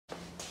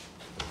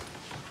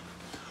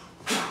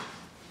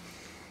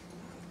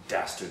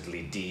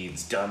dastardly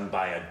deeds done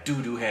by a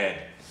doo-doo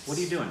head. What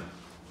are you doing?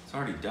 It's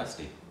already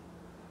dusty.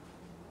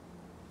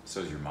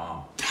 So's your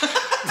mom.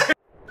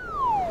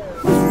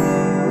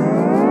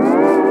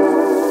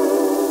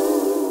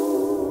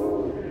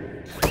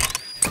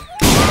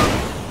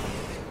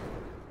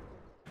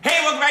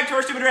 To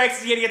our stupid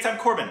reacts, the idiots. I'm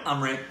Corbin.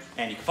 I'm Ray.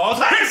 And you can follow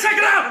us on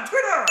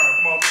Twitter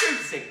for more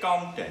juicy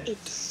content.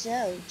 It's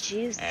so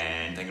juicy.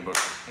 And think about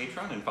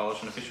Patreon and follow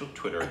us on official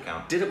Twitter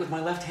account. Did it with my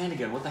left hand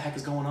again. What the heck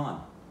is going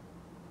on?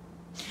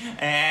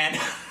 And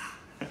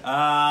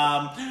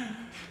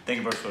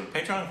think about us on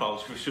Patreon and follow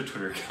us on official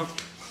Twitter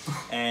account.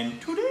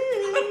 And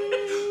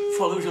today,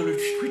 follow us on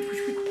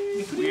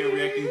Twitter. We are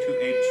reacting to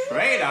a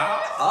trailer.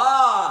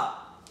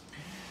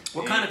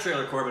 What kind of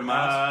trailer, Corbin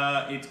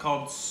Miles? It's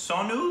called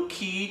Sonu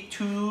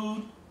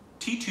Titu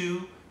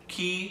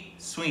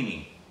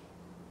Sweety.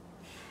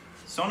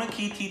 Sonu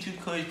Titu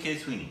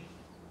Sweety.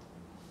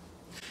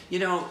 You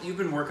know, you've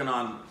been working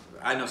on,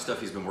 I know stuff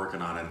he's been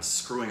working on, and it's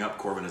screwing up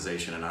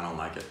Corbinization, and I don't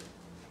like it.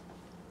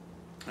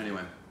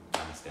 Anyway.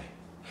 Namaste.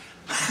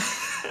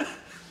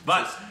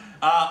 But,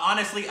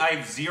 honestly, I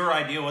have zero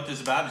idea what this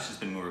is about. It's just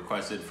been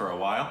requested for a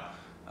while.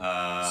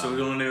 So we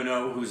don't even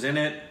know who's in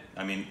it.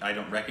 I mean, I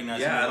don't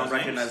recognize I don't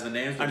recognize the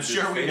names. I'm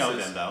sure we know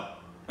them, though.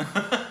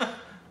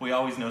 We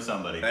always know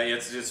somebody.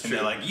 It's true. And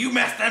they're like, you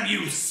messed them,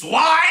 you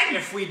swine!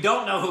 If we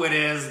don't know who it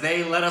is,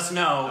 they let us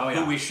know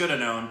who we should have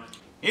known.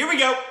 Here we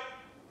go.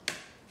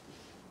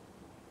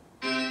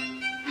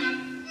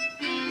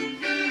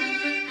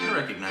 I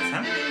recognize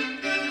him.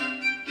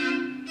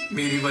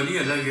 मेरी वाली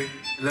अलग है,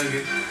 अलग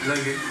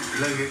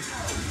है.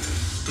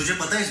 तुझे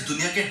पता है इस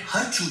दुनिया के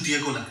हर चूतिये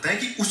को लगता है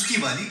कि उसकी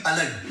वाली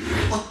अलग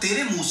है और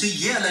तेरे मुंह से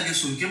ये अलग है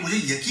सुन के मुझे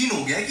यकीन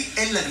हो गया है कि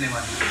एल लगने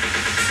वाली है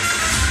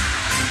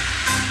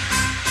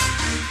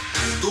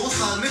 2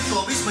 साल में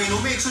 24 महीनों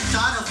में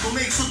 104 हफ्तों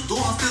में 102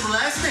 हफ्ते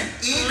रुलाया इसने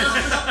 1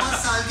 हफ्ता 5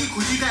 साल की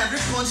खुशी का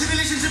एवरेज कौन सी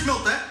रिलेशनशिप में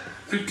होता है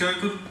फिर क्या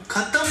करूं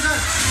खत्म कर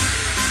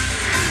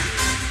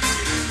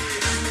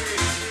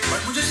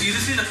बट मुझे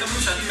सीरियसली लगता है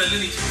मुझे शादी कर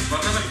लेनी चाहिए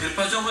वरना मैं फिर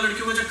फंस जाऊंगा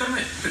लड़कियों के चक्कर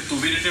में फिर तू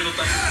भी रिटेल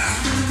होता है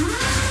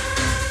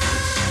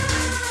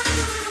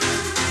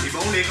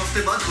 1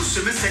 हफ्ते बाद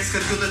गुस्से में सेक्स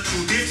करके उधर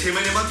चूतिए 6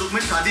 महीने बाद दुख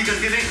में शादी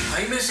करके नहीं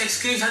भाई मैं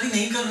सेक्स के लिए शादी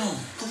नहीं कर रहा हूँ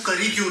तू कर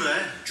ही क्यों रहा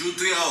है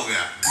चूतिया हो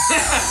गया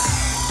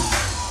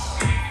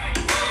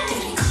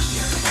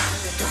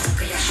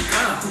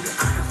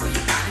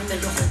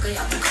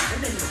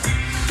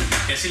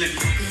कैसी लगी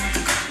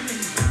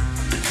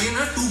ये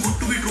ना to good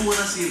to be true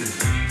वाला सीन है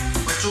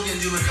बच्चों के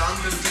एनजीओ में काम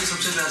करती है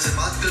सबसे प्यार से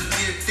बात करती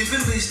है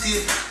टिफिन भेजती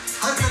है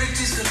हर करेक्ट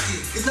चीज करती है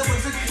इतना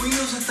परफेक्ट कोई नहीं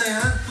हो सकता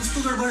यार कुछ तो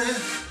गड़बड़ है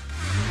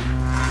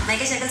मैं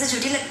क्या शक्ल से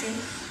छोटी लगती हूँ?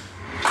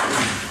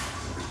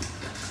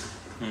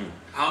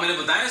 हाँ मैंने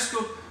बताया इसको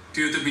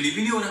तो ये तो बिलीव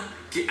ही नहीं हो रहा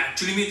कि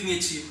एक्चुअली में इतनी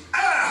अच्छी है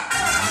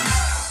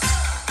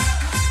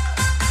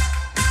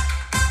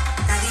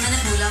दादी मैंने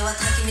बोला हुआ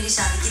था कि मेरी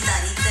शादी की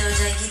तारीख तय हो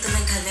जाएगी तो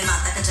मैं घर में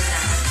माता का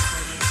जगराता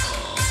रखूंगी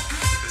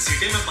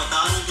सीटे मैं बता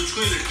रहा हूँ तुझको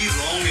ये लड़की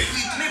रॉन्ग है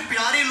इतने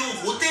प्यारे लोग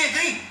होते हैं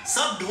कहीं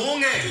सब ढोंग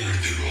है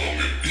लड़की रॉन्ग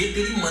है ये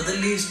तेरी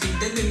मदरली इंस्टिंक्ट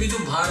है मेरी जो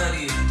बाहर आ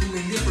रही है तू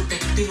मेरे लिए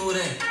प्रोटेक्टिव हो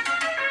रहा है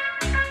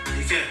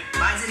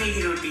बाजरे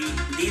की रोटी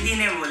दीदी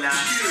ने बोला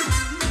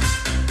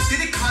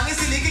तेरे खाने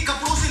से लेके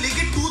कपड़ों से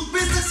लेके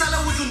टूथपेस्ट तक साला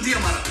वो चुनती है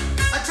हमारा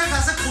अच्छा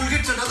खासा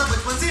कोलगेट चढ़ा था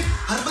बचपन से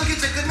हर्बल के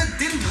चक्कर में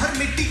दिन भर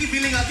मिट्टी की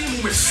फीलिंग आती है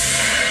मुंह में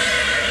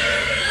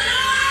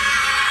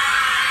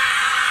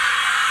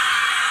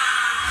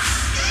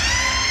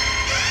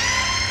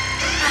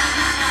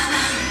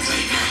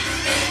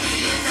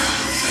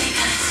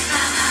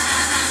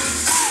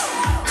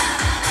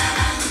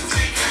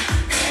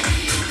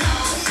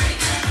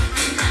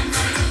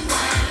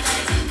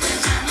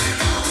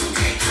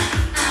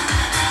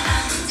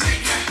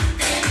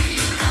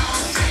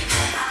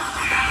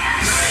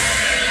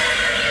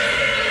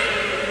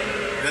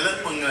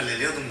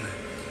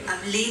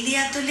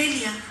ले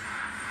लिया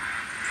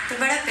तो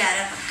बड़ा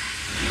प्यारा पंखा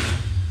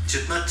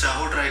जितना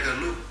चाहो ट्राई कर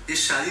लो इस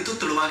शादी तो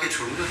तुड़वा के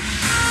छोड़ूंगा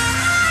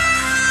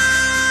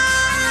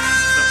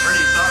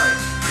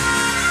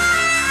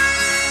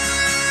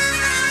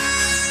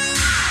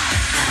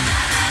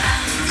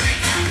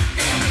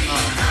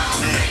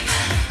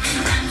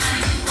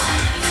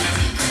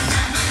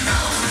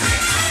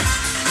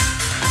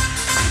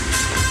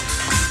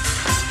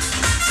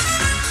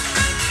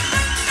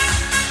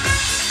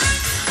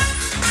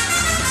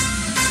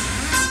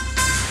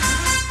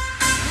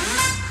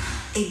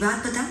एक बात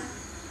बताऊं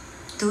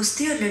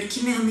दोस्ती और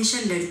लड़की में हमेशा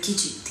लड़की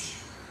जीतती है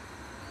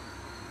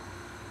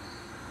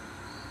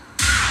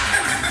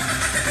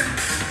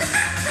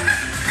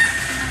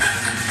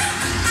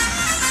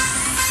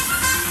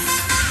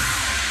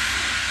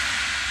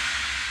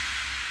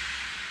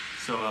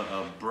So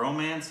a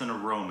bromance and a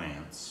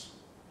romance.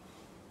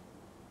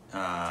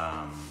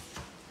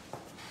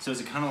 So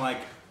is it kind of like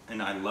an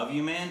I Love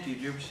You Man?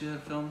 Did you ever see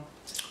that film?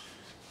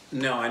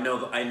 No, I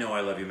know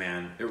I Love You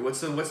Man.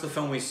 What's the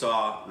film we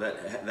saw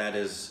that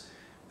is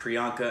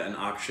Priyanka and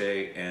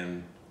Akshay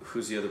and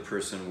who's the other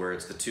person where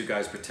it's the 2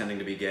 guys pretending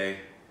to be gay?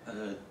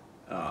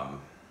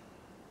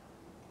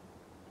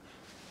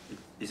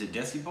 Is it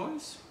Desi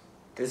Boys?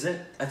 Is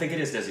it? I think it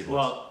is Desi Boys.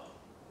 Well,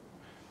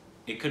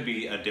 it could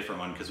be a different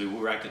one because we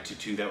reacted to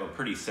two that were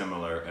pretty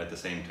similar at the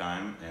same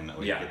time, and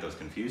we get those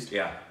confused.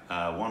 Yeah.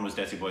 One was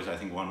Desi Boys. I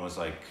think one was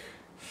like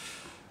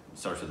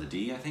starts with a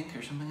D, I think,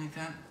 or something like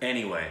that.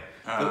 Anyway,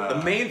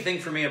 the main thing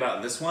for me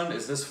about this one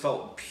is this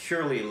felt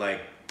purely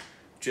like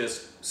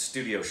just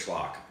studio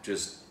schlock.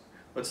 Just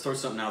let's throw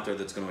something out there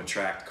that's going to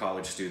attract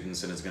college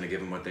students and is going to give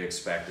them what they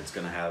expect. It's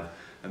going to have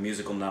a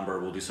musical number.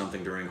 We'll do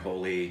something during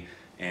Holi,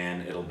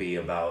 and it'll be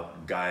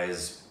about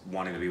guys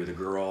wanting to be with a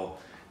girl.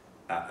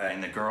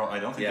 And the girl, I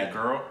don't think the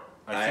girl.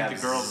 I think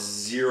the girl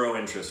zero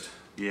interest.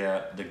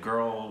 Yeah, the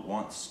girl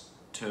wants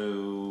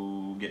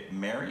to get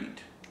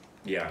married.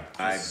 Yeah,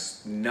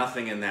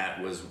 nothing in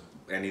that was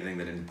anything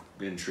that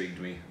intrigued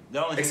me.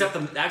 The only Except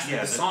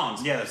the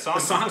songs. Yeah, the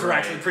songs were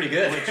actually pretty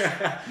good. Which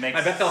makes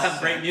I bet they'll have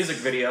great sense. music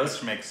videos.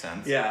 Which makes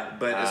sense. Yeah,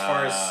 but as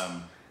far as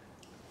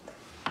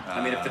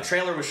I mean, if the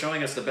trailer was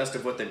showing us the best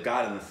of what they've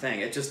got in the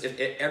thing,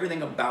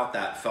 everything about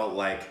that felt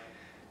like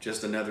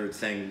just another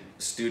thing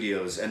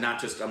studios, and I'm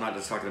not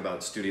just talking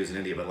about studios in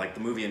India, but like the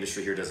movie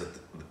industry here does it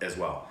as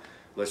well.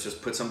 Let's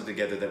just put something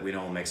together that we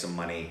know will make some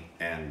money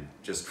and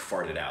just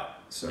fart it out.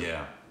 So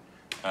yeah,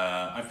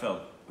 I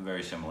felt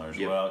very similar as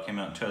well. It came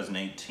out in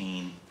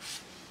 2018.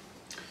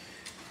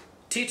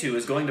 Titu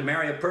is going to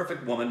marry a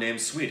perfect woman named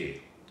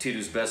Sweety.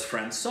 Titu's best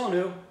friend,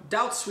 Sonu,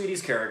 doubts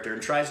Sweety's character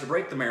and tries to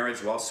break the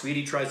marriage while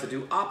Sweety tries to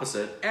do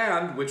opposite,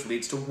 and which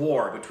leads to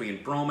war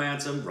between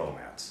bromance and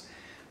romance.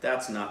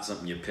 That's not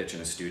something you pitch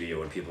in a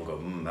studio and people go,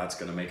 that's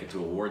going to make it to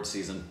award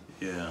season.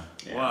 Yeah.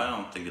 Well, I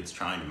don't think it's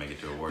trying to make it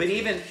to award But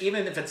season.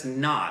 even if it's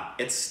not,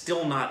 it's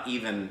still not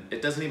even,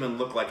 it doesn't even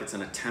look like it's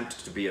an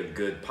attempt to be a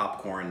good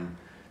popcorn,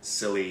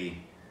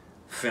 silly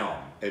film.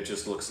 It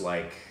just looks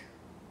like,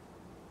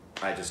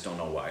 I just don't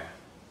know why.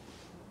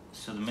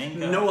 So the main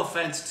guy... No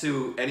offense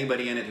to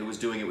anybody in it who was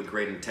doing it with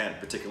great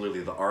intent, particularly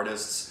the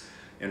artists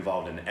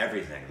involved in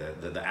everything,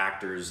 the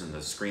actors and the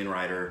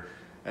screenwriter.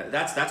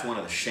 That's one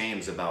of the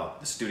shames about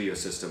the studio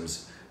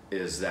systems,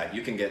 is that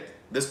you can get,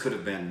 this could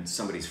have been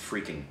somebody's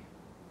freaking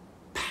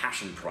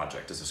passion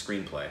project as a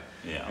screenplay.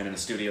 Yeah. And then a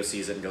studio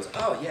sees it and goes,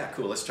 oh yeah,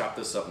 cool, let's chop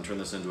this up and turn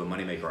this into a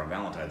moneymaker on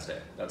Valentine's Day.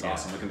 That's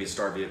awesome. It can be a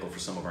star vehicle for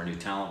some of our new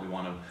talent we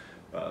want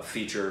to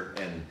feature,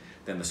 and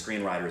then the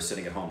screenwriter is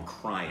sitting at home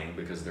crying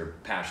because their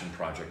passion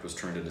project was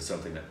turned into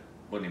something that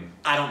wouldn't even,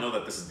 I don't know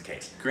that this is the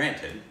case.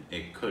 Granted,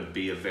 it could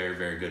be a very,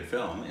 very good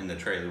film, and the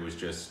trailer was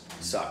just...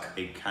 Suck.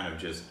 It kind of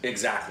just...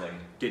 Exactly.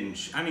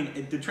 Didn't... I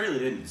mean, the trailer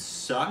didn't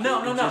suck. It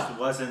just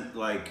wasn't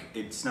like...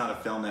 It's not a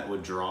film that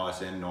would draw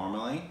us in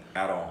normally.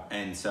 At all.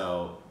 And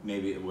so,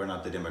 maybe we're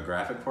not the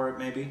demographic for it,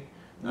 maybe.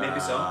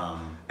 Maybe so.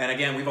 And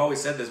again, we've always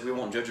said this, we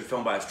won't judge a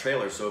film by its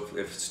trailer, so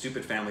if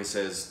Stupid Family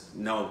says,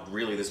 no,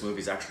 really, this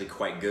movie's actually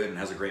quite good and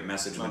has a great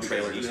message, and the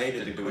trailer you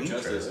hated the Queen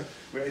trailer.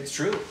 It's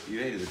true. You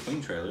hated the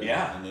Queen trailer.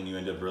 Yeah. And then you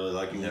end up really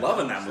liking that.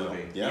 Loving that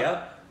movie. Yeah.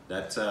 Yep.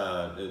 That's,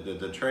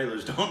 the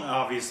trailers don't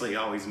obviously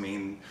always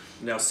mean...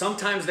 No,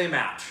 sometimes they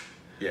match.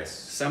 Yes.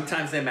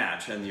 Sometimes they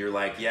match, and you're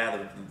like,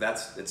 yeah,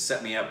 it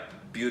set me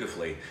up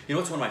beautifully. You know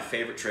what's one of my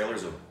favorite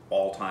trailers of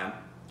all time?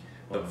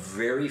 The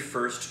very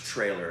first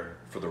trailer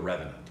for The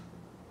Revenant,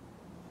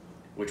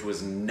 which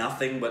was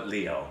nothing but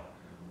Leo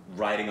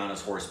riding on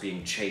his horse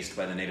being chased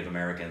by the Native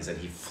Americans, and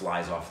he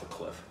flies off the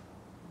cliff.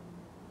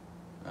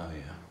 Oh,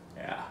 yeah.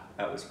 Yeah,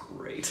 that was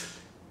great.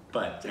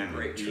 But a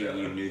great trailer.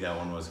 you knew that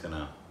one was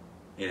gonna...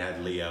 It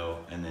had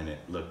Leo, and then it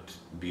looked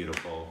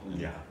beautiful.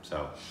 Yeah.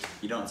 So,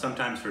 you don't...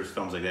 Sometimes for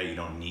films like that, you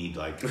don't need,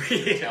 like,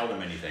 to tell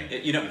them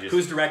anything. You know,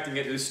 who's directing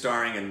it, who's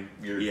starring, and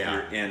you're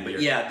in.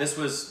 But yeah, this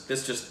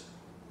just...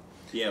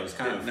 Yeah, it was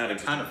kind of... It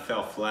kind of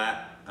fell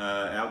flat.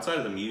 Outside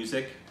of the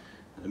music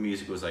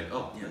was like,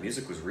 oh... Yeah, the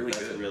music was really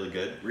good. Really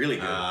good. Really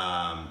good.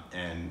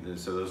 And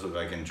so those look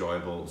like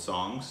enjoyable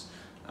songs.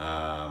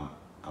 I'm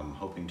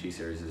hoping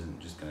T-Series isn't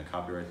just going to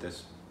copyright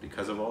this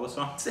because of all the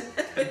songs,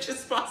 which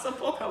is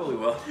possible. Probably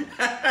will.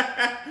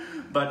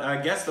 But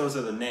I guess those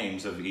are the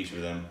names of each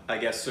of them. I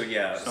guess so,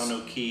 yeah.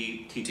 Sonu,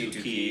 Key, Titu,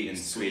 Key, and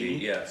Sweety.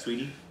 Yeah.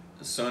 Sweety?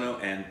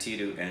 Sonu and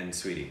Titu and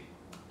Sweety.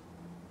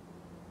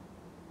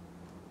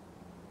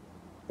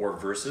 Or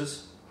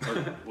verses. Or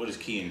what is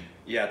Key in?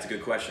 Yeah, it's a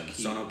good question.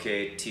 Key. Sono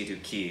K,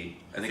 Titu Key.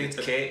 I think it's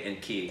K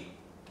and Key.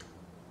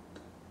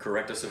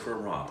 Correct us if we're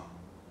wrong.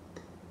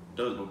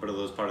 But are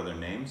those part of their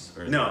names?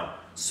 Or No.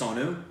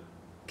 Sonu,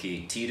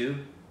 Key,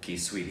 Titu, Key,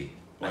 Sweety.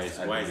 Why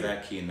is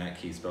that Key and that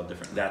Key spelled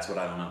differently? That's what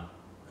I don't know.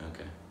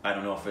 Okay. I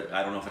don't know if it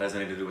has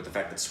anything to do with the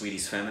fact that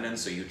Sweety's feminine,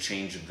 so you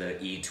change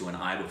the E to an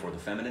I before the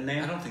feminine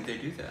name. I don't think they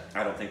do that.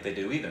 I don't think they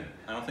do either.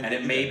 I don't think. And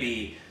it may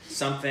be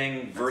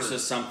something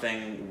versus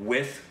something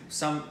with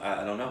some.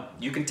 I don't know.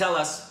 You can tell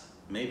us.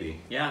 Maybe.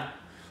 Yeah.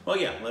 Well,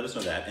 yeah. Let us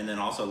know that, and then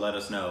also let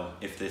us know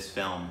if this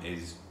film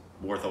is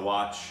worth a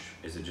watch.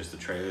 Is it just a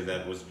trailer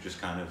that was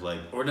just kind of like,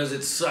 or does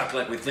it suck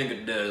like we think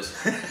it does?